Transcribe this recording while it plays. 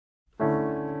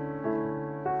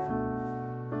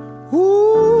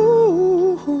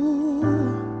Ooh,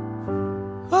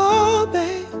 oh,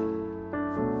 babe.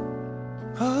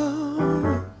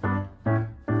 Oh.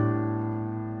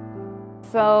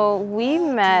 So we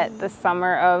met the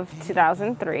summer of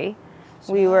 2003.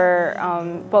 We were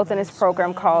both in this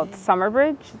program called Summer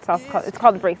Bridge. It's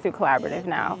called the Breakthrough Collaborative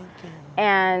now.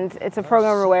 And it's a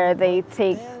program where they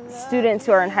take students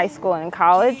who are in high school and in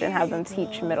college and have them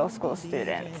teach middle school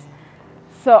students.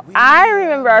 So I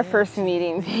remember our first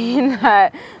meeting being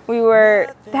that we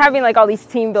were having like all these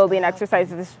team building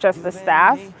exercises, just the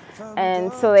staff.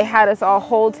 And so they had us all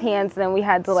hold hands, and then we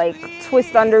had to like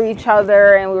twist under each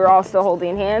other, and we were all still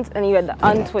holding hands, and you had to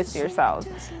untwist yourselves.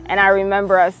 And I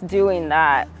remember us doing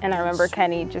that, and I remember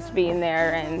Kenny just being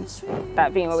there and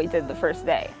that being what we did the first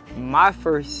day. My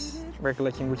first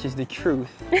recollection, which is the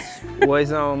truth,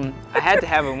 was I had to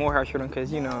have a Morehouse shirt on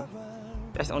because, you know,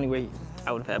 that's the only way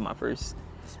I would have had my first.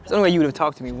 It's the only way you would have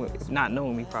talked to me, if not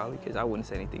knowing me probably, because I wouldn't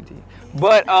say anything to you.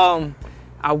 But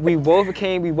we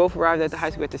both arrived at the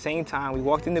high school at the same time. We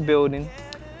walked in the building.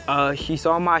 She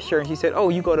saw my shirt and she said, "Oh,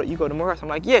 you go to Morehouse?" I'm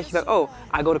like, "Yeah." She's like, "Oh,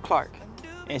 I go to Clark."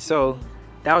 And so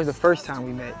that was the first time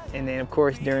we met. And then of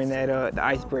course during that the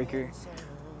icebreaker,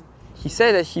 she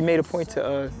said that she made a point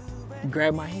to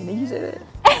grab my hand. Did you say that?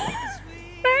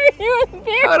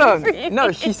 Hold on.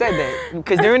 No, she said that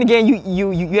because during the game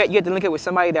you had to link up with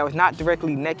somebody that was not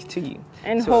directly next to you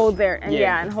and hold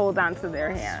and hold on to their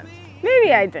hand.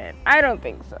 Maybe I did. I don't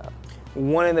think so.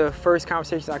 One of the first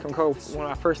conversations I can recall, one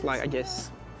of my first, like, I guess,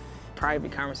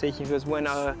 private conversations was when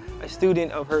a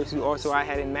student of hers who also I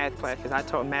had in math class, because I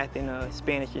taught math in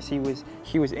Spanish and she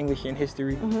was English and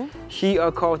history. She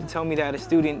called to tell me that a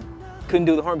student couldn't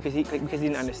do the homework because he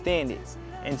didn't understand it.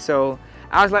 And so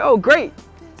I was like, "Oh, great,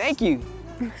 thank you."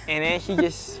 And then she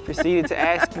just proceeded to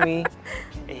ask me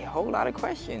a whole lot of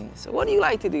questions. "So what do you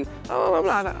like to do?" "Oh, blah,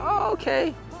 blah, blah." "Oh,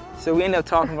 okay." So we ended up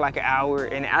talking for like an hour,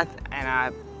 and I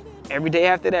every day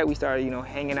after that we started, you know,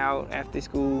 hanging out after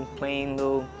school, playing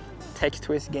little text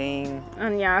twist game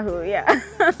on Yahoo. Yeah.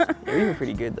 We were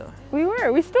pretty good though.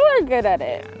 We still are good at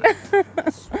it. Yeah,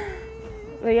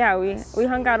 but yeah, we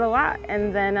hung out a lot,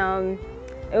 and then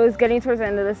it was getting towards the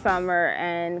end of the summer,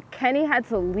 and Kenny had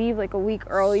to leave like a week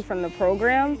early from the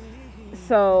program.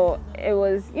 So it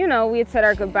was, you know, we had said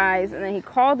our goodbyes, and then he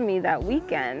called me that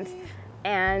weekend.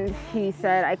 And he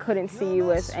said, "I couldn't see you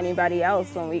with anybody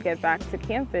else when we get back to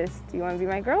campus. Do you want to be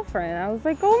my girlfriend?" And I was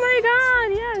like, "Oh my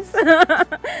God, yes."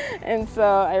 And so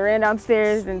I ran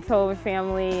downstairs and told my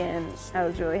family, and I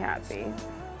was really happy.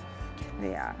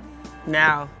 Yeah.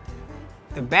 Now,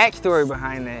 the backstory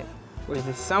behind that was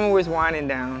the summer was winding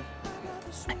down,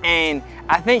 and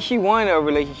I think she wanted a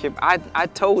relationship. I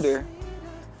told her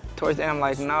towards the end, I'm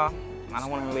like, "No, I don't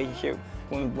want a relationship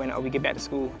when we get back to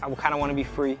school. I kind of want to be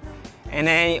free." And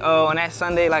then on that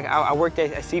Sunday, like I worked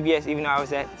at CVS, even though I was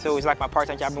so it was like my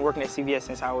part-time job. I've been working at CVS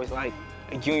since I was like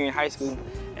a junior in high school.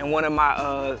 And one of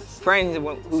my friends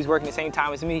who was working the same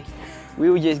time as me, we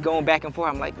were just going back and forth.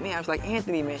 I'm like, "Man," I was like,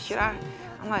 "Anthony, man, should I?"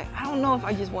 I'm like, "I don't know if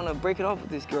I just want to break it off with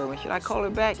this girl, man. Should I call her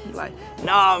back?" He's like,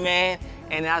 "No, man."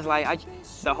 And I was like,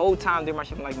 the whole time during my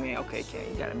shift, I'm like, "Man, okay, Ken,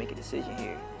 you gotta make a decision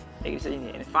here. Make a decision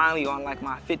here." And finally, on like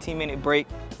my 15-minute break,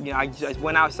 you know, I just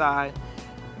went outside,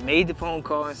 made the phone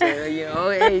call and said, you know,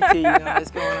 "Hey, T, you know,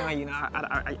 what's going on? You know,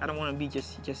 I don't want to be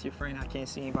just your friend. I can't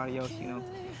see anybody else, you know,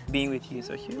 being with you."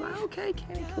 So she was like, "Okay,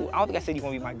 Kenny, cool." I don't think I said you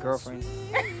want to be my girlfriend.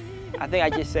 I think I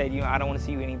just said, you know, "I don't want to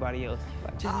see you with anybody else."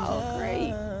 She's like, "Oh,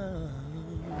 great."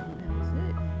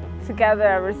 Together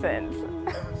ever since.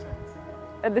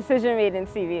 A decision made in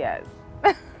CVS.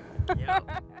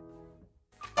 Yep.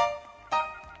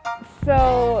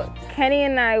 So Kenny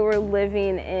and I were we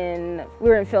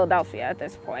were in Philadelphia at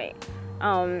this point.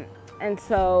 And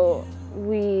so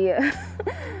we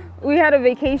had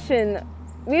vacation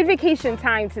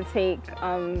time to take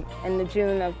in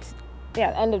the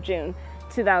end of June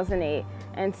 2008.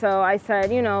 And so I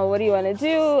said, "You know, what do you want to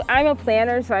do?" I'm a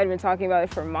planner, so I'd been talking about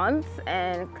it for months,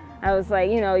 and I was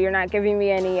like, "You know, you're not giving me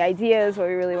any ideas what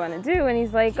we really want to do." And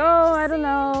he's like, "Oh, I don't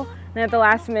know." And at the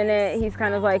last minute, he's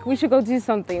kind of like, "We should go do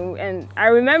something." And I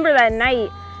remember that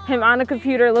night, him on the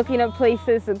computer looking up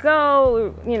places to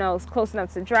go, you know, it's close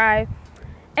enough to drive.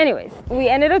 Anyways, we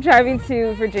ended up driving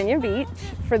to Virginia Beach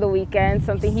for the weekend,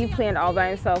 something he planned all by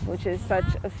himself, which is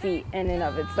such a feat in and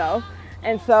of itself.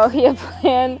 And so he had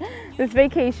planned this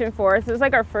vacation for us. It was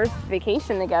like our first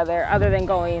vacation together, other than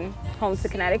going home to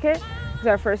Connecticut. It was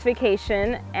our first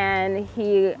vacation, and so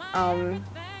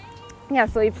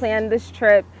he planned this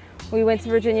trip. We went to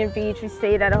Virginia Beach. We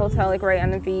stayed at a hotel like right on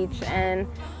the beach, and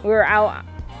we were out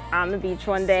on the beach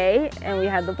one day, and we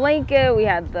had the blanket, we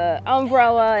had the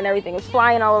umbrella, and everything was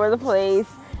flying all over the place.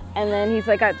 And then he's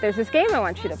like, there's this game I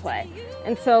want you to play.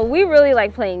 And so we really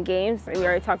like playing games. We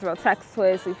already talked about text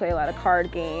twist. We play a lot of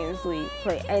card games. We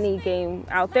play any game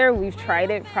out there. We've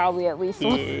tried it probably at least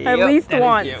once.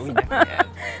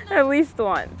 At least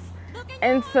once.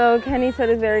 And so Kenny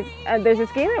said, there's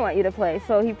this game I want you to play.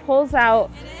 So he pulls out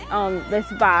this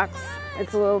box.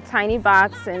 It's a little tiny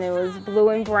box, and it was blue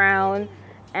and brown.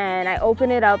 And I open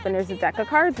it up, and there's a deck of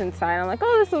cards inside. I'm like,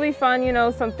 oh, this will be fun, you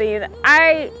know, something.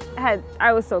 I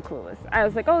was so clueless. I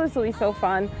was like, oh, this will be so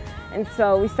fun. And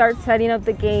so we start setting up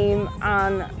the game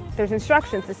there's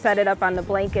instructions to set it up on the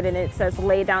blanket, and it says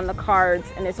lay down the cards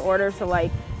in its order. So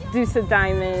like deuce of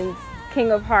diamonds,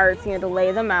 king of hearts, you know, to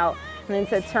lay them out. And then it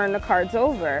said turn the cards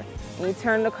over. And you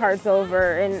turn the cards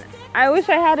over, and I wish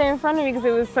I had it in front of me because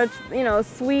it was such, you know,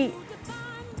 sweet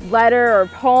letter or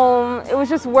poem. It was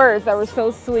just words that were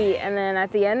so sweet. And then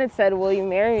at the end it said, will you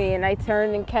marry me? And I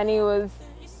turned, and Kenny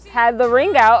had the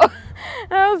ring out.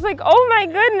 And I was like, oh my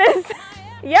goodness,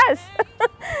 yes.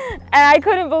 And I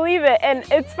couldn't believe it. And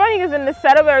it's funny because in the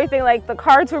setup, everything, like the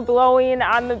cards were blowing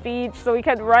on the beach, so we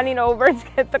kept running over to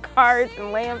get the cards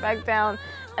and laying back down.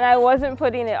 And I wasn't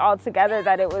putting it all together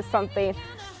that it was something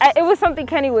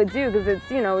Kenny would do, because it's,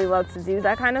 you know, we love to do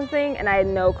that kind of thing. And I had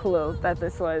no clue that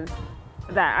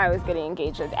I was getting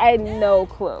engaged with. I had no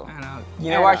clue. I know.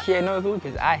 You know why she had no clue?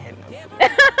 Because I had no clue.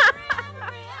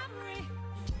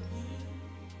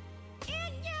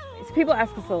 People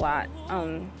ask us a lot,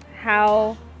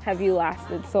 how have you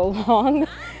lasted so long?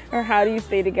 Or how do you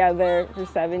stay together for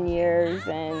 7 years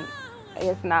and I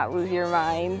guess not lose your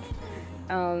mind?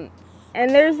 And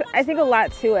there's, I think, a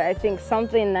lot to it. I think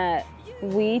something that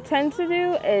we tend to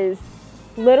do is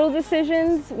little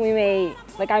decisions. I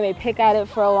may pick at it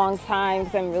for a long time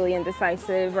because I'm really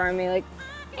indecisive, or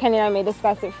Kenny and I may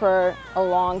discuss it for a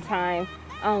long time.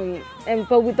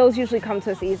 But those usually come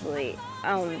to us easily.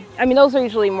 Those are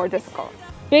usually more difficult.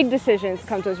 Big decisions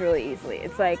come to us really easily.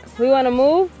 It's like, we want to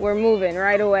move, we're moving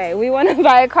right away. We want to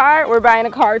buy a car, we're buying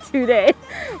a car today.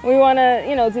 We want to,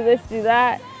 you know, do this, do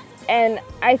that. And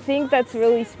I think that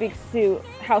really speaks to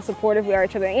how supportive we are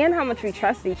of each other and how much we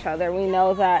trust each other. We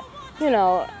know that, you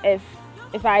know, if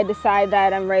I decide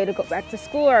that I'm ready to go back to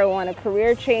school or I want a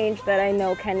career change, that I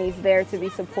know Kenny's there to be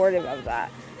supportive of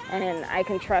that. And I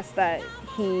can trust that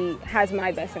he has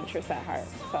my best interests at heart.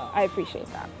 So I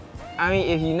appreciate that. I mean,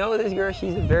 if you know this girl,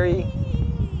 she's a very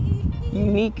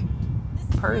unique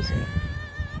person.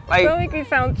 Like, don't make me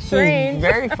sound strange. She's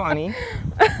very funny.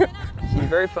 She's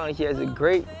very funny. She has a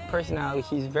great personality.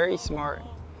 She's very smart.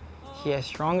 She has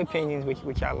strong opinions,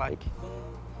 which I like.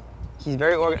 She's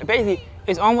very organized. Basically,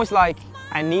 it's almost like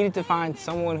I needed to find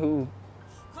someone who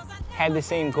had the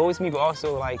same goals as me, but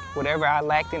also like whatever I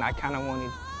lacked in, I kind of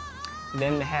wanted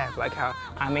them to have. Like how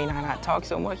I may not talk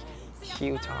so much,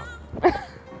 she'll talk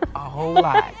a whole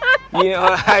lot.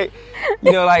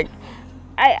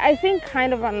 I think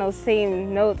kind of on those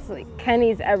same notes, like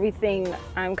Kenny's everything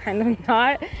I'm kind of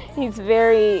not. He's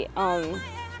very,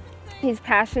 he's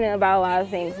passionate about a lot of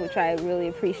things, which I really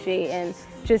appreciate. And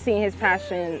just seeing his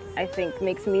passion, I think,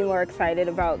 makes me more excited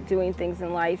about doing things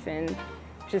in life and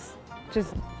just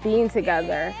being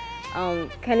together.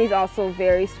 Kenny's also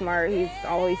very smart. He's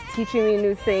always teaching me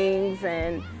new things,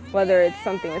 and whether it's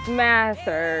something with math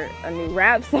or a new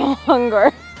rap song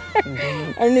or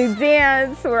a new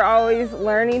dance, we're always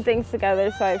learning things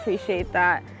together, so I appreciate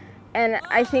that. And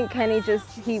I think Kenny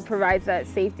he provides that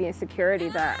safety and security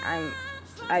that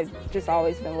I've just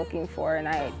always been looking for and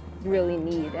I really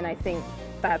need. And I think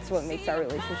that's what makes our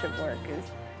relationship work, is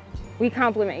we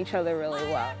complement each other really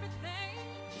well.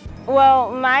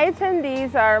 Well, my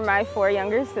attendees are my 4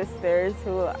 younger sisters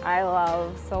who I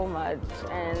love so much,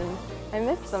 and I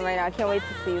miss them right now. I can't wait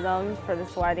to see them for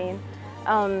this wedding.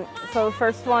 So the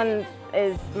first one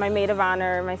is my maid of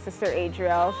honor, my sister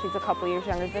Adriel. She's a couple years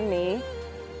younger than me,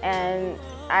 and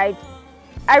I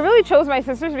really chose my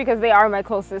sisters because they are my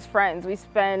closest friends.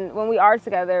 When we are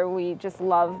together, we just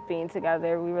love being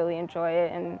together. We really enjoy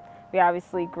it, and we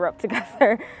obviously grew up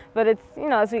together. But it's, you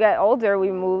know, as we got older, we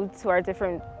moved to our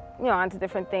different, you know, onto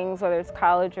different things, whether it's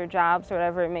college or jobs or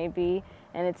whatever it may be.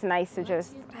 And it's nice to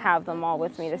just have them all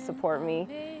with me to support me.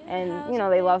 And, you know,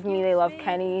 they love me, they love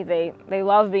Kenny, they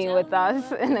love being with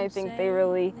us, and I think they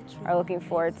really are looking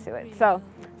forward to it. So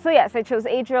yes, I chose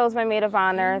Adriel as my maid of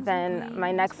honor. Then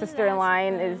my next sister in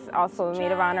line is also a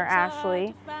maid of honor,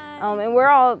 Ashley. And we're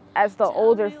all, as the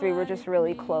older 3, we're just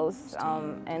really close.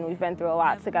 And we've been through a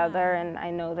lot together, and I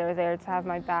know they're there to have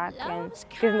my back and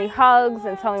give me hugs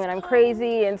and tell me when I'm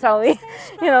crazy and tell me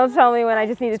when I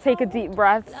just need to take a deep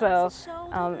breath. So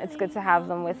it's good to have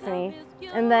them with me.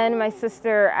 And then my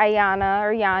sister Ayana,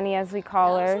 or Yanni as we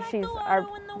call her, she's our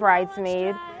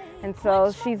bridesmaid. And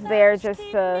so she's there just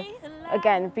to,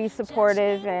 again, be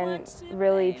supportive and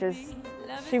really just,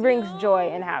 she brings joy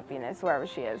and happiness wherever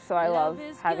she is. So I love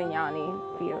having Yanni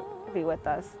be with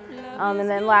us. And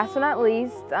then last but not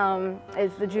least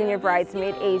is the junior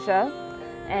bridesmaid, Asia.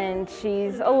 And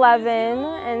she's 11,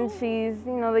 and she's,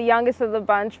 you know, the youngest of the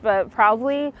bunch, but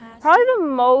probably the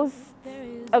most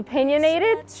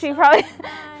opinionated. She probably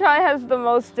has the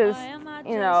most just,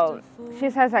 you know, she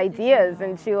just has ideas,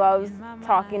 and she loves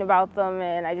talking about them,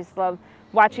 and I just love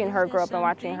watching her grow up and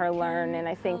watching her learn. And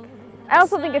I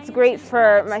also think it's great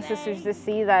for my sisters to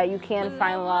see that you can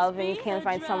find love and you can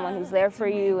find someone who's there for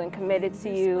you and committed to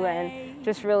you, and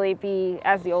just really be,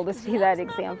 as the oldest, be that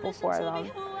example for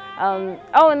them.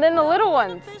 Oh, and then the little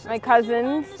ones, my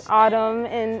cousins, Autumn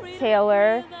and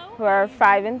Taylor, who are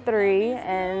 5 and 3,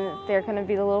 and they're going to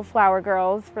be the little flower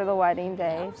girls for the wedding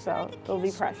day, so they'll be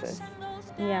precious.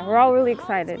 Yeah, we're all really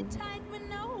excited.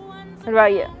 What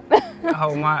about you?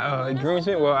 Oh, my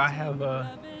groomsmen, well, I have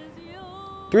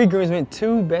 3 groomsmen,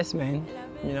 2 best men.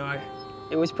 You know,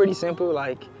 it was pretty simple.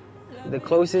 Like, the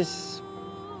closest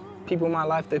people in my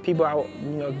life, the people I,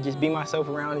 you know, just be myself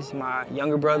around is my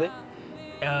younger brother,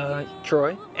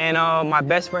 Troy, and my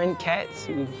best friend, Katz.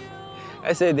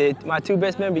 I said that my 2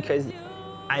 best men because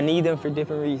I need them for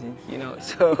different reasons, you know.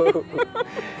 So,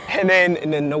 and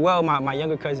then Noel, my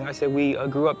younger cousin, I said we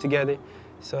grew up together,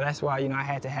 so that's why, you know, I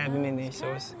had to have him in there.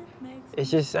 So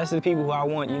it's just, that's the people who I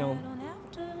want, you know,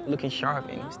 looking sharp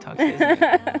and tucked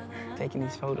in, taking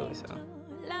these photos.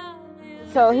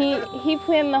 So he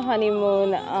planned the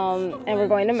honeymoon, and we're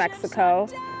going to Mexico.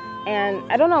 And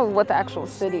I don't know what the actual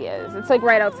city is. It's like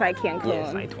right outside Cancun. Yeah,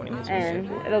 it's like 20 minutes. And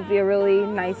it'll be a really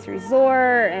nice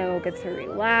resort, and we'll get to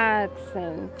relax.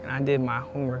 And I did my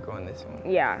homework on this one.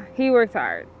 Yeah, he worked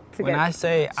hard to when get. When I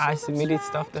say I submitted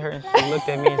stuff to her, and she looked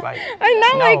at me and like, I'm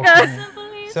not no. like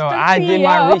a. So I did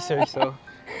my research. So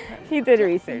he did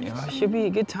research. You know, it should be a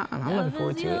good time. I'm looking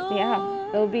forward to it. Yeah,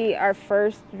 it'll be our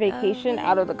first vacation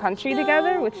out of the country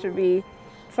together, which should be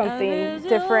something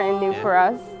different and new for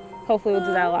us. Hopefully we'll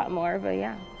do that a lot more, but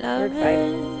yeah, we're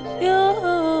excited.